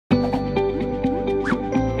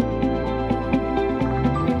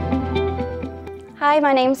Hi,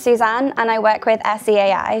 my name's Suzanne and I work with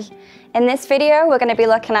SEAI. In this video, we're going to be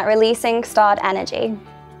looking at releasing stored energy.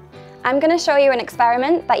 I'm going to show you an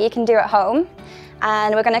experiment that you can do at home,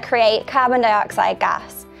 and we're going to create carbon dioxide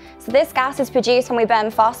gas. So this gas is produced when we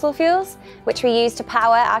burn fossil fuels, which we use to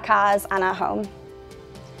power our cars and our home.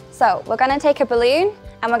 So we're going to take a balloon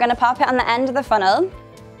and we're going to pop it on the end of the funnel,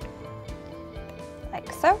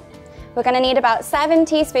 like so. We're going to need about 7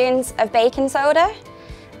 teaspoons of baking soda,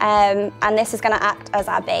 and this is going to act as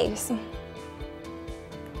our base.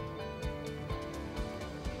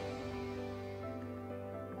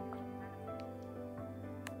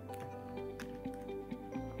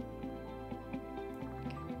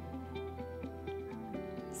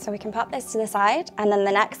 So we can pop this to the side, and then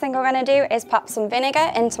the next thing we're going to do is pop some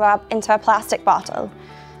vinegar into a plastic bottle.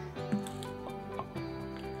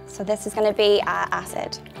 So this is going to be our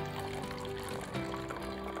acid.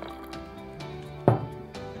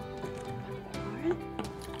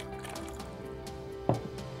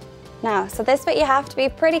 Now, so this bit you have to be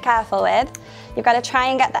pretty careful with. You've got to try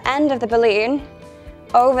and get the end of the balloon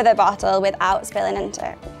over the bottle without spilling into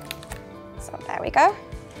it. So there we go.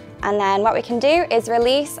 And then what we can do is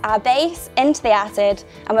release our base into the acid,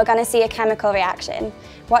 and we're going to see a chemical reaction.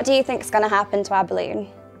 What do you think is going to happen to our balloon?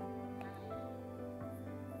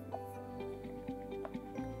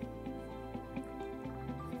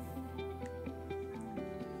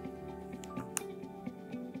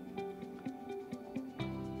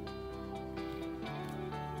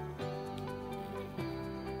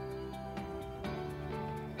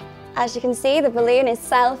 As you can see, the balloon is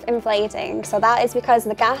self-inflating. So that is because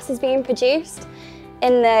the gas is being produced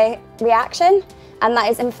in the reaction, and that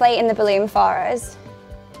is inflating the balloon for us.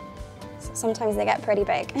 So sometimes they get pretty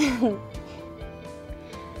big.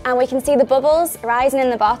 And we can see the bubbles rising in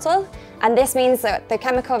the bottle, and this means that the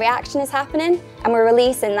chemical reaction is happening and we're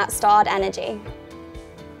releasing that stored energy.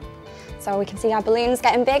 So we can see our balloon's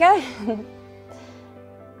getting bigger.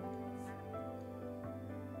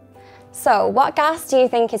 So what gas do you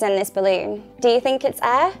think is in this balloon? Do you think it's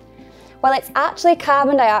air? Well, it's actually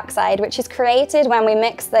carbon dioxide, which is created when we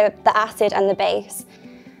mix the acid and the base.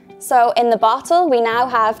 So in the bottle, we now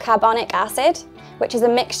have carbonic acid, which is a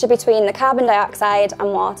mixture between the carbon dioxide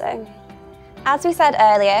and water. As we said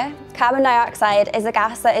earlier, carbon dioxide is a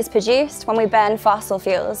gas that is produced when we burn fossil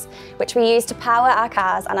fuels, which we use to power our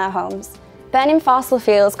cars and our homes. Burning fossil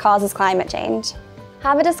fuels causes climate change.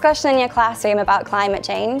 Have a discussion in your classroom about climate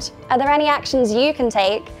change. Are there any actions you can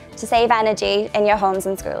take to save energy in your homes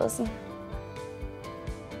and schools?